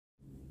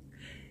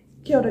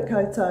Kia ora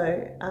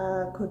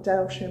koutou, ko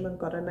Dale Sherman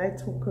got nei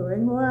tōku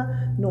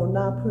ingoa, no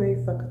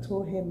Ngāpui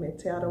whakatohe me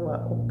te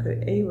arawa o ku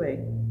iwi.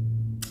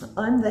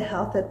 I'm the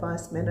Health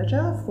Advice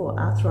Manager for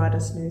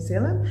Arthritis New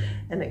Zealand,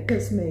 and it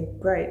gives me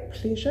great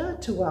pleasure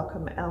to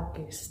welcome our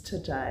guest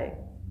today.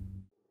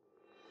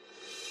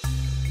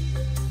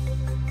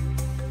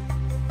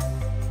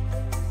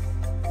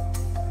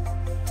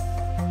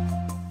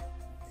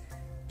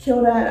 Kia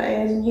ora,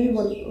 and we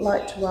would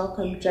like to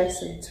welcome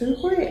Jason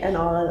Tuhoe, and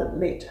I'll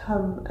let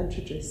him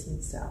introduce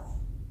himself.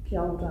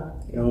 Kia ora.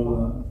 Kia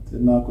ora,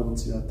 tēnā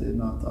korotia,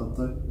 tēnā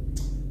tātou.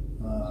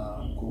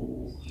 Ko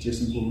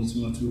Jason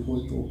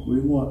Tuhoe tōku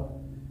ingoa,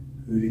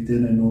 huri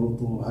tēnei no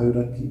roto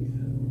hauraki,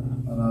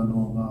 ara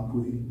no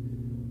Ngāpui,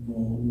 no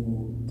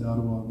te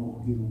aroa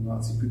no hiro ngā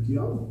tipuki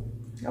au.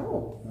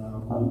 Ko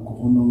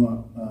hononga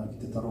ki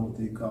te taro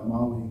te ka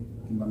Māui,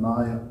 ki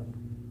Manaia,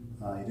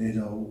 I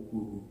reira o ku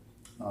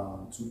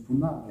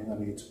tūpuna,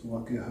 engari i tupu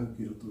ake hau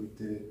ki roto i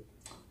te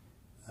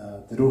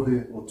rohe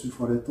o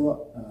tūwharetoa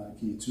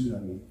ki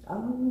tūrangi.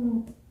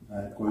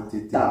 Koe te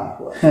te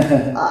Tāhua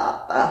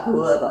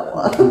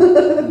rawa.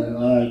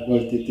 Koe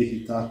te tehi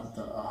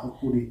tākuta a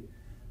hapuri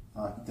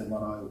ki te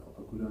marae o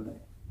Papakura nei.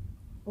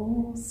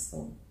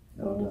 Awesome.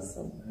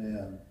 Awesome.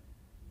 Yeah.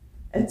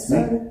 And so,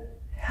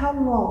 how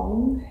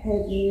long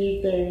have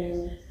you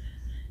been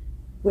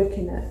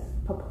working at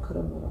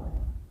Papakura Marae?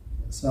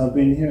 So I've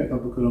been here at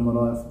Papakura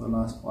Marae for the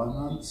last 5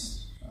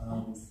 months.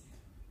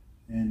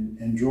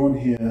 And drawn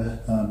here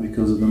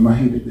because of the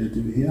mahi that they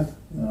do here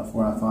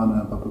for our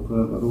whanau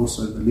Papakura, but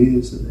also the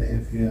leaders that they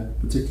have here,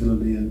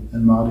 particularly in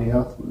Marae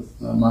Health with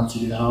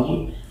Mātiri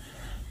Harwood.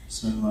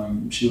 So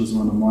she was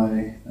one of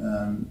my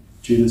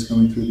tutors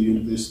coming through the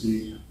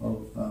University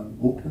of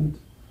Auckland.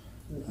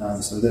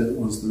 So that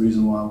was the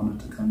reason why I wanted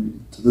to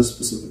come to this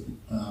specific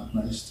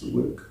place to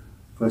work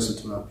closer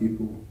to our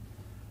people.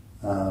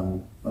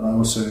 But I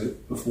also,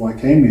 before I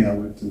came here, I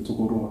worked in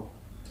Tokoroa.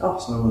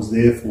 So I was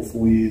there for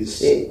 4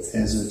 years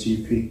as a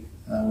GP,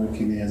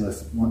 working there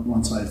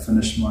once I had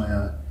finished my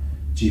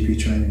GP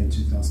training in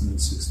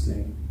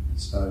 2016.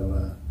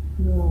 So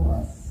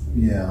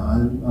yeah,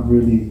 I've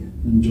really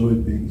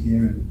enjoyed being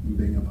here and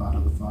being a part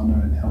of the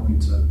whanau and helping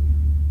to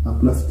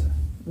uplift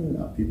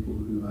people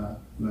who are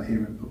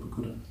here in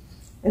Papakura.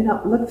 And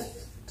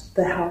uplift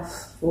the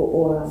health for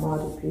all our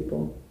Māori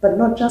people, but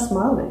not just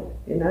Māori,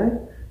 you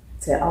know,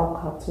 te ao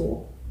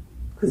katoa.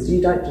 Because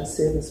you don't just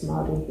service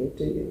Māori here,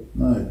 do you?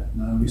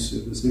 No, we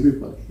service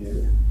everybody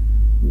here.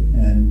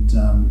 And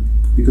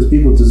because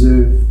people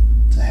deserve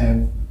to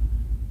have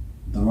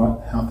the right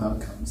health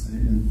outcomes,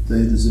 and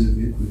they deserve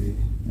equity.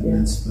 And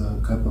that's the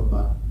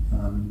kaupapa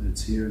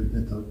that's here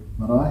at the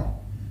marae.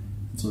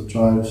 It's what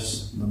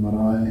drives the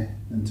marae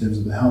in terms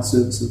of the health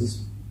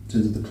services, in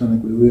terms of the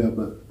clinic where we are,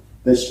 but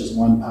that's just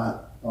one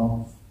part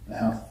of the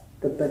health.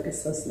 The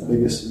biggest system.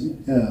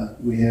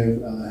 We have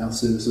the health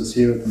services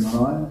here at the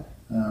marae.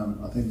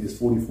 I think there's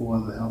 44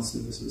 other health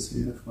services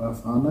here for our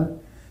whanau.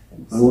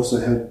 I also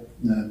have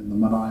the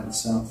marae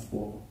itself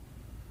for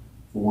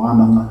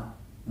wānanga,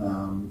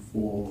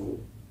 for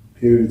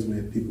periods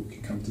where people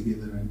can come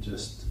together and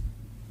just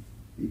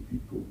be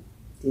people.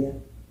 Yeah.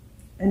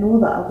 And all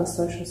the other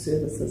social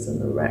services in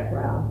the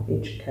wraparound,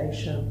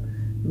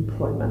 education,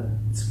 employment,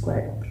 it's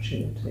great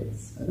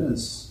opportunities. It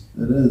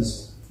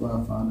is for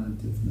our whanau,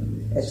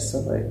 definitely.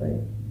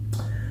 Absolutely.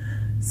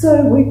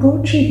 So we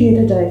brought you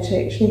here today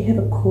to actually have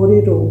a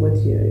kōrero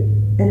with you,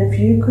 and if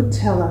you could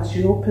tell us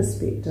your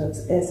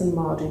perspectives as a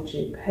Māori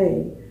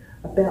GP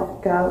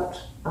about gout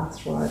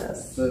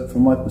arthritis. So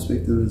from my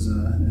perspective as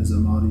a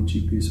Māori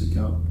GP, so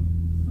gout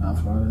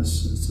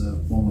arthritis is a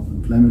form of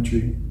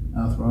inflammatory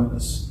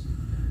arthritis,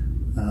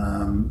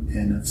 and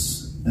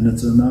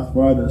it's an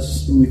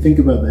arthritis. When we think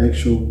about the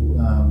actual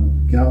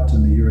gout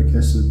and the uric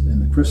acid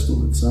and the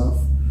crystal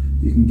itself,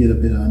 you can get a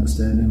better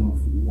understanding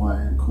of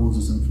why it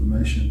causes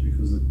inflammation,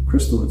 because the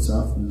crystal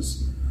itself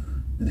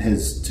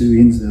has two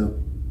ends that are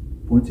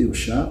pointy or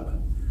sharp,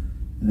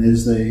 and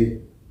as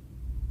it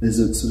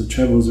sort of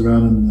travels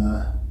around in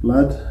the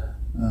blood,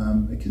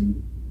 it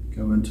can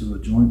go into a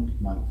joint,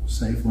 like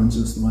say for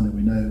instance the one that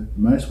we know the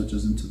most, which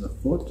is into the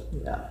foot,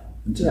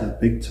 into the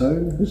big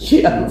toe.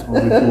 That's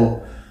what we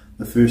call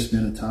the first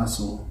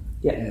metatarsal,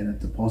 and it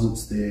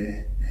deposits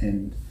there.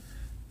 And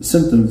the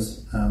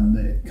symptoms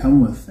that come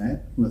with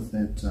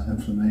that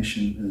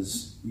inflammation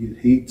is you get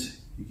heat,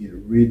 you get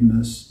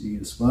redness, you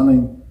get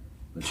swelling,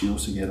 but you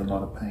also get a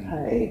lot of pain.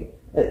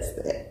 It's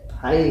that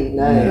pain,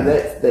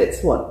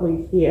 that's what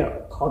we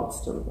hear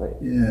constantly.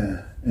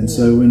 Yeah, and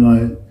so when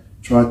I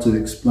try to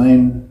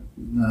explain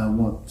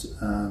what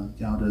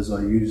gout is,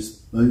 I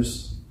use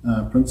those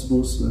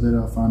principles so that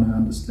our whanau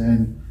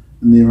understand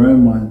in their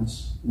own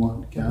minds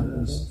what gout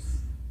is.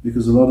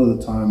 Because a lot of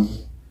the time,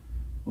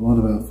 a lot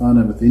of our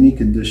whanau with any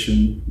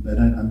condition,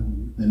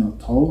 they're not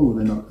told,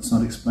 or it's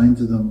not explained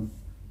to them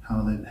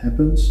how that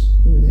happens.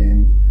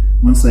 And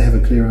once they have a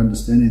clear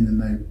understanding,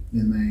 then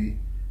they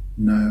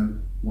know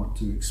what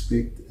to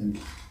expect, and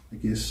I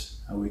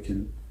guess how we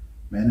can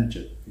manage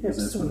it, because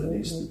that's what it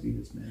needs to be,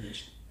 is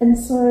managed. And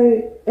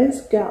so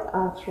is gout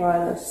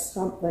arthritis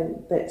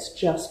something that's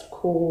just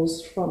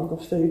caused from the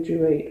food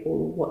you eat or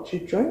what you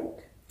drink?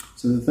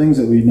 So the things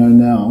that we know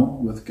now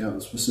with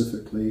gout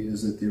specifically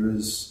is that there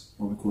is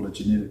what we call a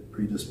genetic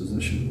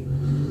predisposition.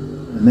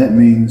 And that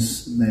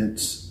means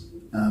that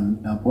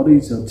our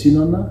bodies, our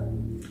tinana,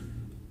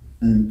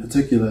 in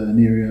particular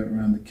an area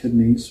around the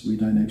kidneys, we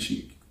don't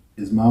actually,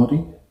 as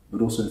Māori,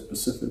 but also as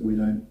Pacific, we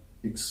don't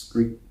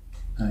excrete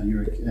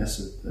uric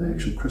acid, the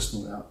actual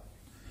crystal out.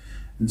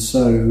 And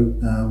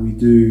so we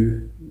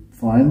do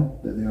find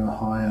that there are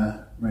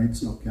higher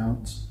rates of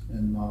gout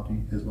in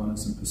Māori as well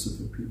as in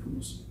Pacific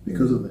peoples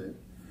because of that.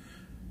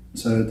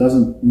 So it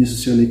doesn't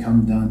necessarily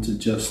come down to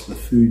just the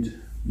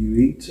food you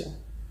eat,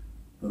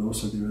 but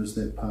also there is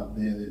that part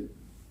there that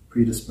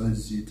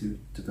predisposes you to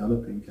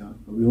developing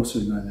gout. But we also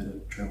know that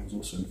it travels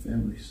also in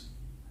families.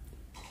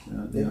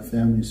 There are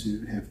families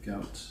who have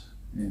gout,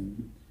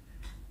 and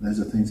those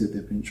are things that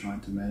they've been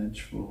trying to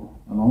manage for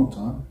a long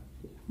time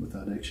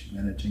without actually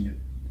managing it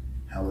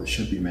how it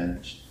should be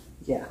managed.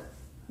 Yeah,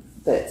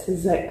 that's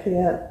exactly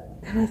it.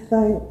 And I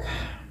think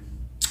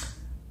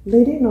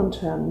leading on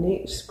to our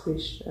next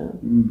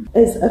question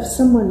is, if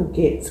someone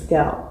gets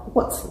gout,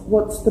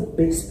 what's the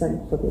best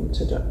thing for them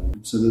to do?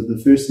 So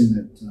the first thing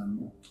that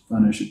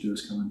whanau should do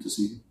is come in to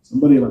see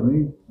somebody like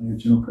me, like a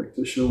general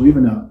practitioner, or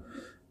even our,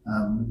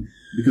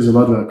 because a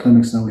lot of our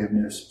clinics now we have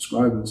nurse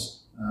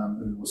subscribers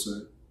who also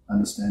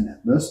understand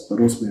this, but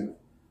also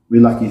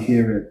we're lucky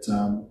here at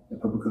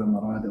Papakura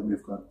Marae that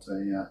we've got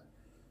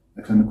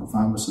a clinical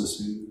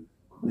pharmacist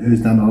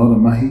who's done a lot of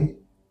mahi,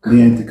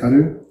 Leanne Te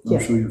Karu. I'm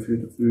sure you've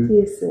heard of her.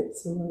 Yes,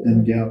 absolutely.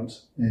 In gout.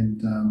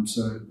 And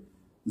so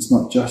it's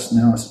not just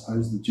now, I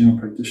suppose, the general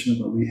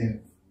practitioner, but we have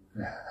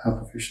health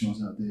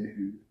professionals out there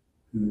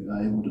who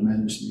are able to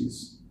manage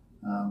these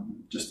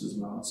just as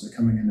well. So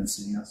coming in and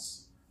seeing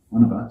us,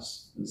 one of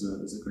us, is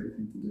a great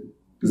thing to do.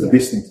 It's the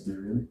best thing to do,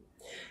 really.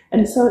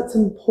 And so it's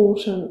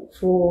important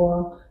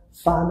for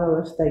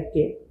whanau, if they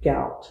get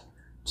gout,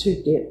 to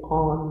get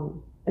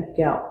on a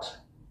gout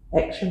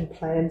action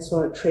plan,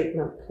 so a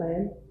treatment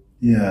plan.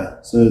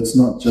 Yeah, so it's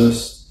not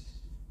just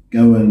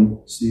go and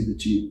see the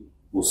GP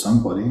or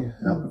somebody,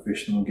 our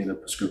professional, get a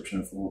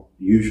prescription for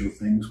the usual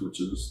things, which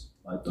is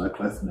like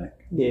diclofenac.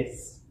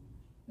 Yes.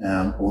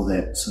 Or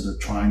that sort of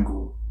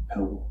triangle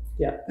pill.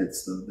 Yeah.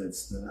 That's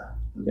the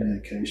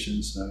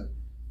medication. So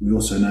we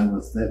also know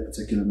with that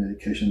particular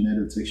medication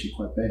that it's actually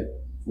quite bad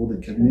for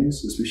the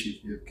kidneys, especially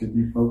if you have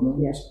kidney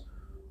problems. Yeah.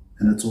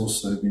 And it's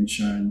also been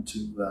shown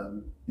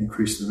to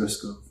increase the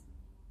risk of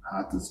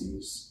heart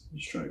disease,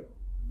 stroke.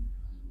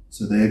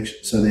 So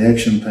the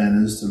action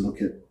plan is to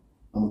look at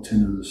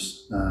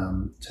alternatives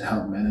to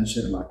help manage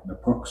that, like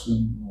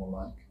naproxen or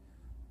like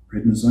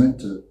prednisone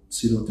to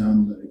settle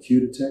down the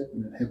acute attack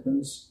when it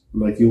happens.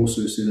 Like you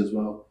also said as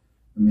well,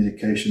 a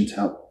medication to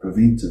help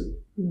prevent it.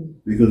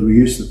 Because we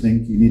used to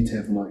think you need to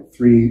have like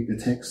 3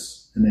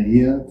 attacks in a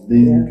year to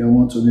then go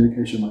on to a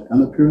medication like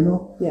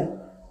allopurinol. Yeah.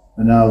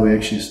 And now we're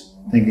actually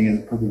thinking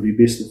it's probably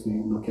best if we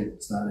look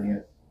at starting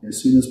it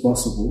as soon as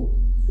possible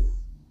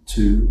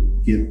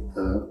to get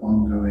the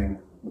ongoing,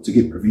 or to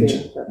get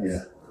prevention.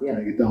 Benefits.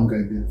 To get the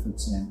ongoing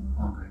benefits and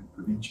ongoing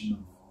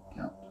prevention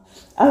of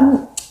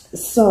gout.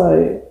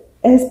 So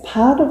as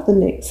part of the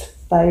next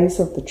phase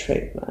of the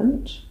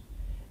treatment,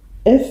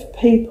 if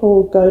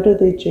people go to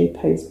their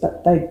GPs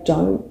but they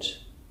don't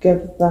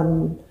give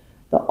them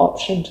the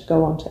option to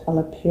go on to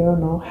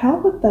allopurinol, how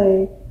would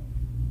they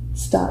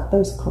start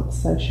those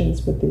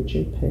conversations with their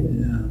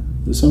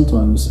GP? Yeah,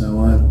 sometimes how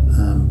I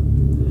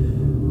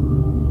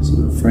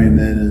sort of frame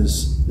that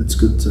is, it's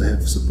good to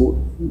have support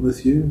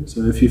with you.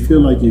 So if you feel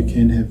like you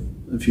can have,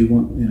 if you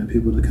want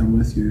people to come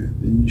with you,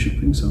 then you should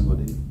bring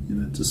somebody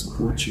to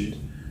support you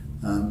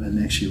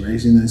and actually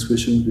raising those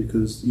questions,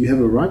 because you have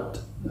a right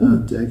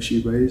to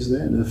actually raise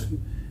that. And if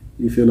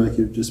you feel like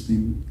you've just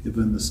been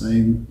given the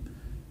same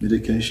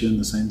medication,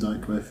 the same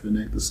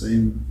diclofenac, the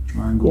same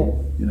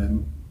triangle,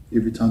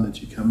 every time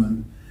that you come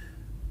in,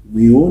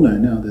 we all know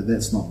now that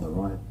that's not the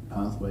right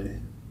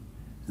pathway.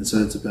 And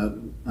so it's about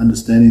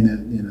understanding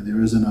that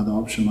there is another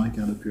option like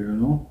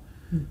allopurinol,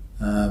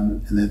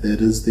 and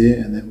that is there,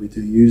 and that we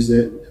do use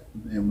that,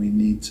 and we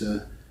need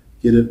to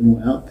get it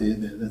more out there,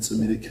 that that's a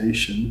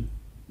medication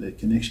that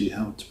can actually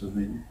help to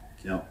prevent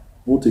gout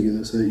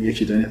altogether, so that you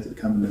actually don't have to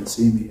come in and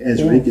see me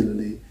as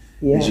regularly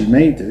as you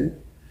may do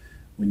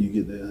when you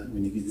get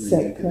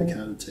the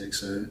gout attack.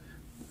 So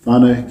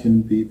whanau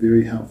can be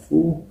very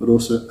helpful, but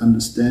also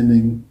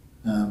understanding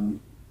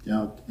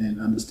gout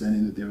and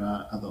understanding that there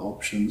are other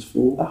options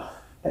for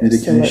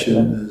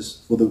medication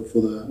is for the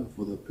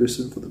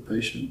person, for the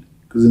patient.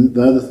 Because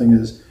the other thing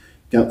is,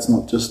 gout's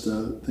not just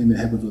a thing that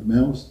happens with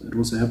males; it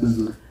also happens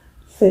with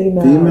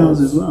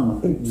females as well.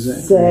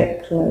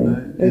 Exactly.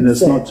 And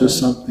it's not just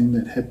something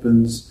that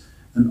happens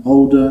in the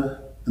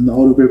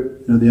older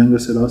group. The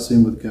youngest that I've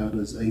seen with gout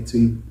is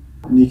 18,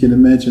 and you can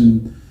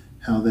imagine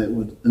how that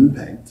would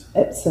impact.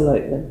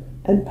 Absolutely.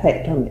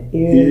 Impact on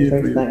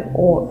everything,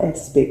 all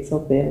aspects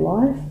of their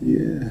life.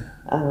 Yeah.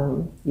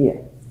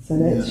 So So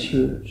that's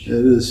huge.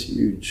 It is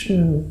huge.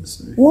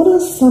 So, what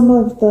are some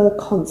of the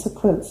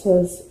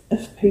consequences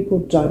if people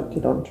don't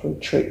get onto a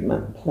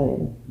treatment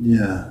plan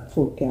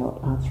for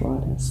gout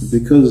arthritis?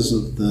 Because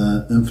of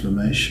the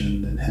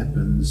inflammation that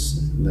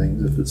happens,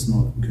 if it's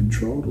not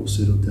controlled or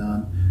settled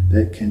down,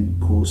 that can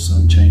cause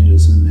some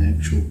changes in the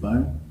actual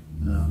bone.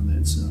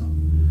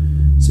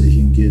 So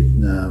you can get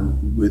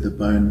where the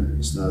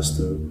bone starts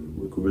to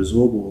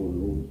resorb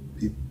or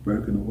be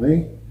broken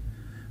away.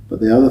 But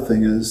the other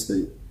thing is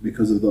that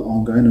because of the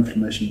ongoing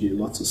inflammation, you get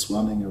lots of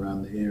swelling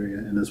around the area,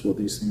 and that's what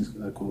these things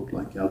are called,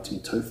 like gouty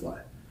tophi,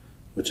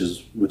 which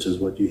is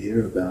what you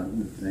hear about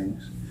in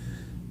things.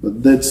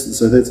 But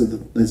those are the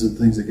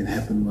things that can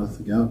happen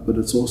with gout. But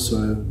it's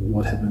also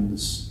what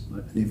happens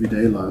like in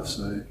everyday life.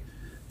 So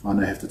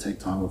whanau have to take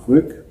time off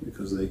work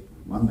because they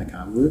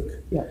can't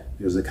work,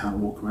 because they can't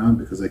walk around,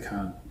 because they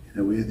can't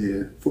wear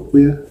their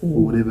footwear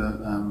or whatever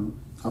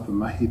type of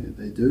mahi that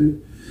they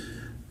do.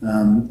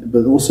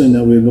 But also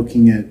now we're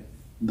looking at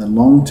the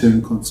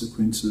long-term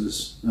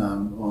consequences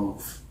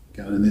of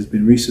gout, and there's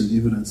been recent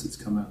evidence that's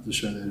come out to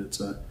show that it's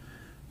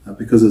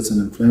because it's an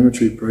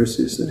inflammatory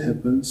process that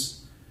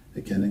happens,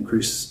 it can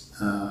increase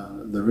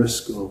the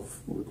risk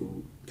of what we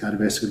call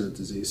cardiovascular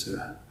disease, so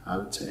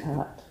heart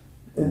attack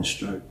and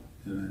stroke.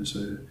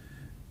 So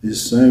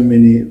there's so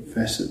many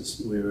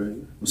facets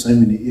so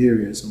many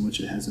areas in which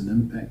it has an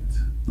impact,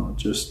 not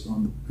just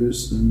on the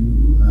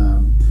person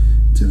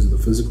in terms of the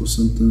physical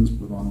symptoms,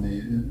 but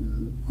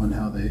on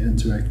how they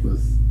interact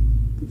with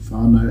the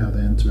whanau, how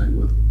they interact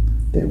with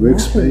their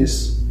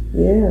workspace,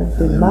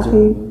 the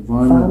mahi,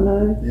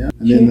 whanau,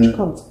 and huge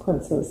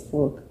consequences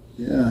for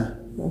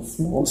a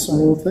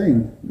small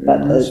thing.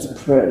 But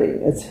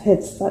it's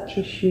had such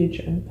a huge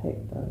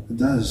impact though. It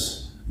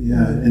does,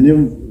 and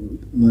even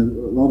a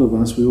lot of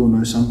us, we all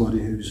know somebody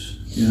who's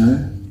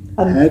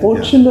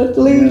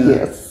unfortunately,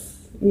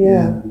 yes.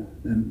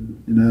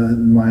 And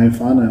in my own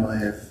whanau, I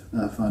have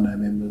whanau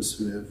members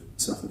who have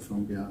suffered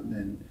from gout,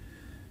 and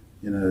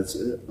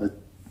I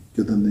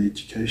give them the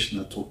education.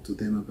 I talk to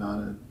them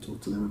about it,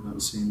 talk to them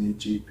about seeing their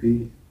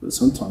GP. But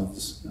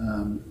sometimes,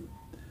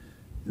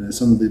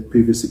 some of their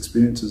previous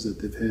experiences that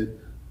they've had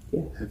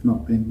have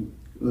not been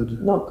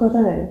good. Not good,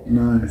 eh?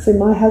 No. See,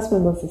 my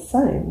husband was the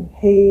same.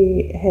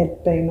 He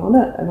had been on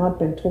it, and I'd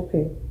been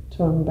talking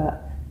to him about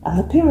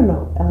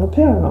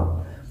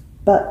allopurinol.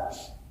 But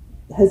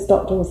his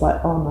doctor was like,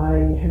 oh no,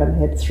 you haven't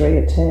had 3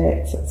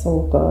 attacks, it's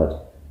all good.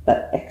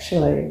 But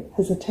actually,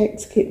 his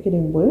attacks kept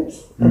getting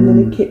worse, and then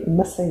he kept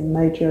missing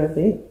major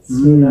events,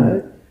 and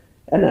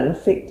it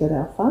affected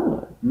our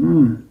whanau.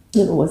 And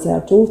it was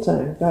our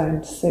daughter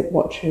going to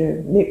watch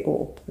her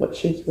netball, which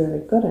she's really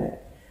good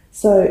at.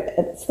 So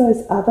it's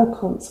those other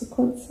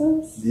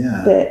consequences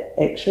that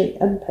actually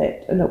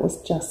impact, and it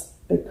was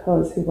just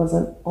because he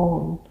wasn't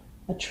on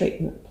a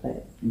treatment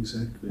plan.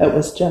 Exactly. It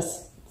was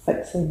just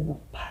fixing the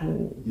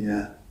pain.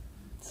 Yeah.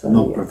 So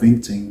not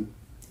preventing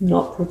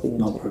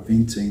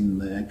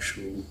the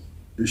actual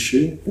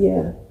issue.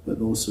 Yeah. But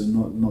also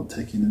not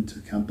taking into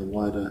account the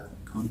wider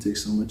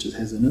context on which it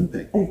has an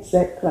impact.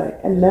 Exactly.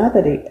 And now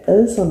that he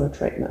is on a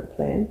treatment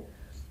plan,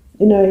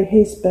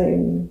 he's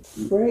been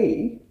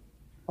free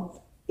of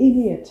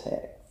any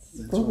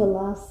attacks for the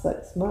last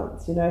 6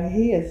 months.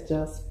 He is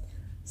just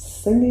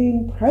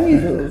singing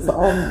praises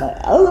on the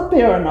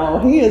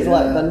allopurinol. He is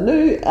like the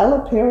new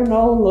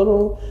allopurinol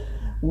little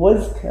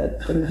whiz kid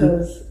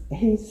because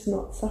he's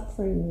not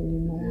suffering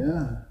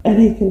anymore. And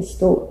he can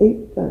still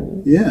eat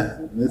things.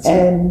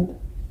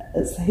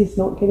 He's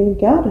not getting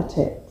gout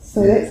attacks.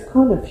 So that's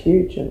kind of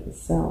huge in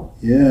itself.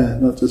 Yeah,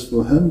 not just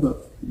for him, but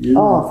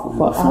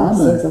for us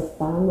as a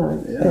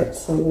whanau.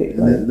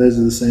 Absolutely. And those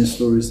are the same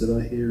stories that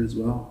I hear as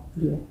well.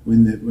 Yeah.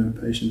 When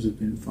patients have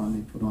been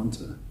finally put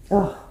onto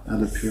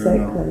allopurinol.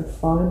 Exactly,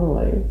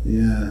 finally.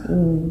 Yeah.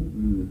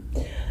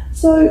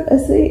 So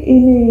is there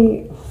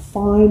any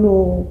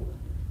final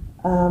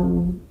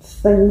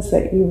things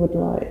that you would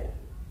like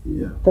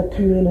the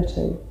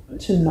community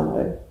to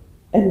know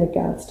in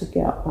regards to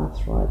gout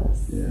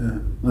arthritis? Yeah,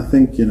 I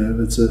think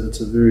it's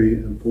a very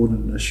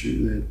important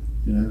issue that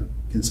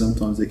can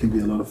sometimes there can be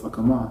a lot of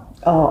whakama.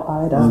 Oh,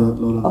 aida. A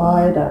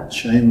lot of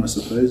shame, I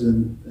suppose,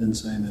 in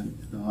saying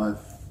that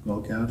I've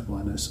got gout, or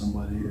I know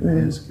somebody who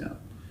has gout.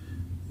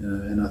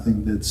 And I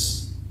think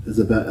it's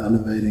about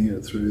elevating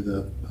it through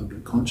the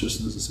public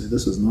consciousness to say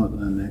this is not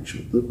an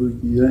actual.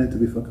 You don't have to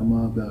be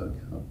whakama about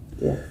gout.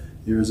 Yeah.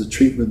 There is a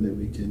treatment that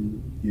we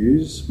can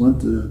use, one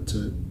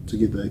to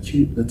get the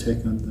acute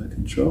attack under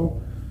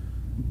control.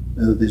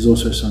 There's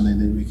also something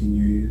that we can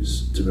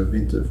use to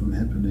prevent it from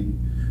happening.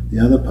 The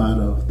other part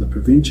of the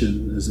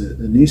prevention is that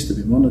it needs to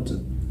be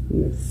monitored.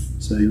 Yes.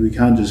 So we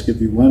can't just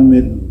give you one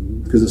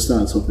because it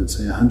starts off at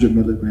say 100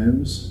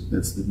 milligrams.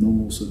 That's the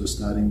normal sort of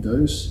starting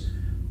dose,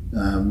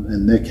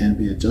 and that can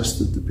be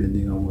adjusted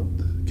depending on what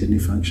the kidney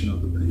function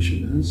of the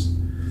patient is,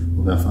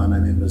 or our whanau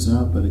members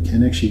are. But it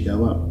can actually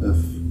go up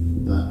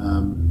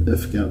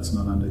if gout's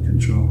not under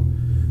control.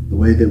 The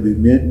way that we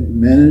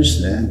manage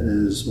that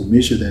or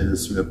measure that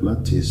is through a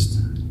blood test.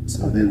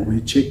 So then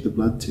we check the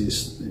blood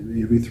test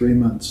every 3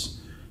 months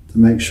to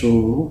make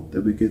sure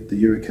that we get the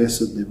uric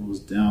acid levels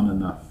down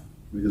enough.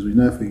 Because we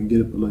know if we can get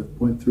it below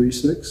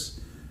 0.36,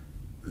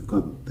 we've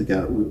got the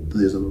gout,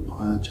 there's a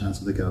higher chance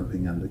of the gout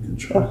being under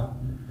control. Oh,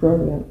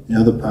 brilliant. The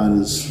other part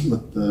is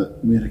with the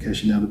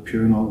medication now, the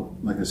Purinol,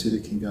 like I said,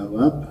 it can go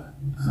up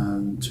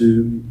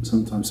to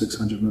sometimes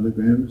 600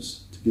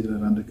 milligrams to get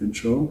it under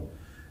control.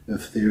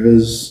 If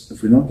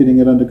we're not getting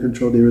it under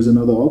control, there is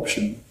another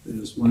option.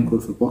 There's one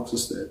called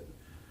Papakura,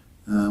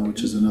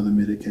 which is another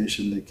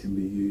medication that can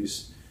be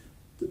used.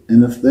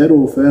 And if that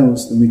all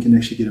fails, then we can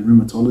actually get a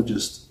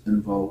rheumatologist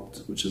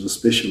involved, which is a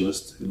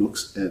specialist who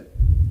looks at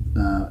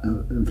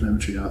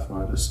inflammatory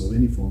arthritis or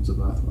any forms of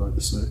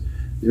arthritis. So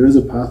there is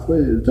a pathway.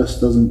 It just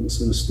doesn't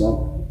sort of stop.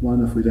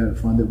 One, if we don't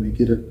find that we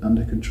get it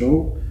under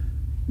control,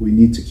 we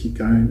need to keep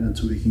going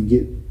until we can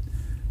get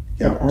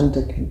gout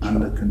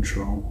under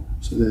control.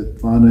 So that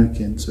whanau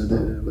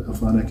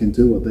can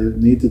do what they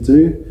need to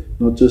do,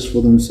 not just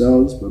for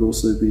themselves, but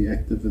also be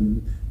active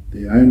in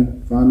their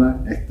own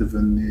whanau, active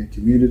in their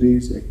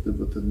communities, active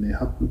within their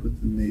hapu,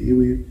 within their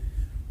iwi,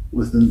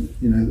 within,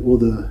 all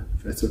the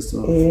facets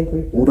of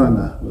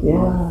oranga with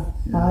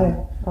life.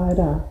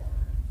 Aira.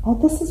 Oh,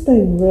 this has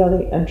been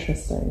really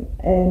interesting,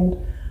 and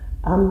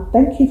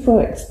thank you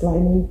for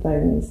explaining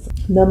things.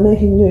 Nā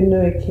mihi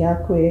nui ki a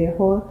koe e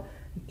hoa,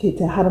 ki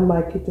te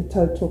haramai ki te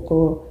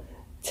tautoko,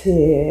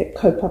 te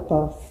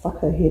kaupapa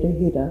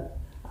whakahirahira,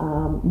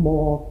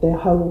 mō te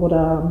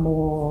hauora,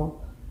 mō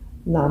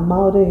nā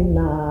Māori,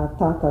 nā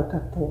tākau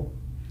katoa.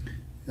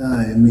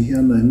 E mihi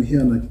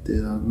ana ki te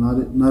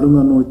nā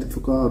runga no i te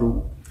whakaaro.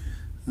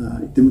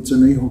 I te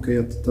mutunga iho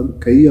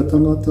kei ia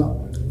tangata,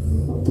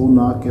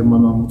 tōna ake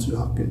mana mutu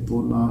hake,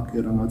 tōna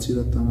ake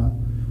rangatiratanga,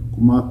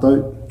 ko mātou,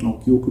 no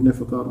ki oku ne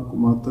whakaaro, ko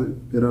mātou,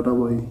 pera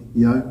rawa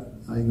i au,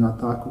 ai ngā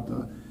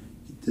tākuta,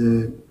 ki te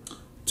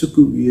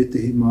tuku i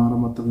etehi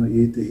māramatanga,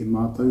 i etehi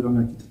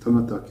mātauranga ki te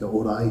tangata kia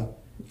ora ai.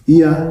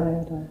 Ia,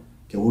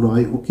 kia ora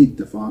ai hoki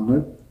te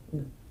whānau,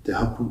 te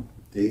hapu,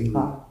 te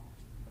iwi.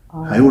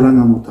 Hei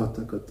oranga mo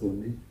tātou katoa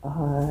ni.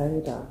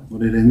 Aira. Mo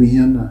re re mihi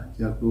ana,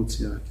 kia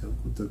kōtia, kia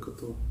koutou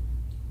katoa.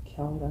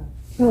 Kia ora.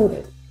 Kia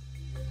ora.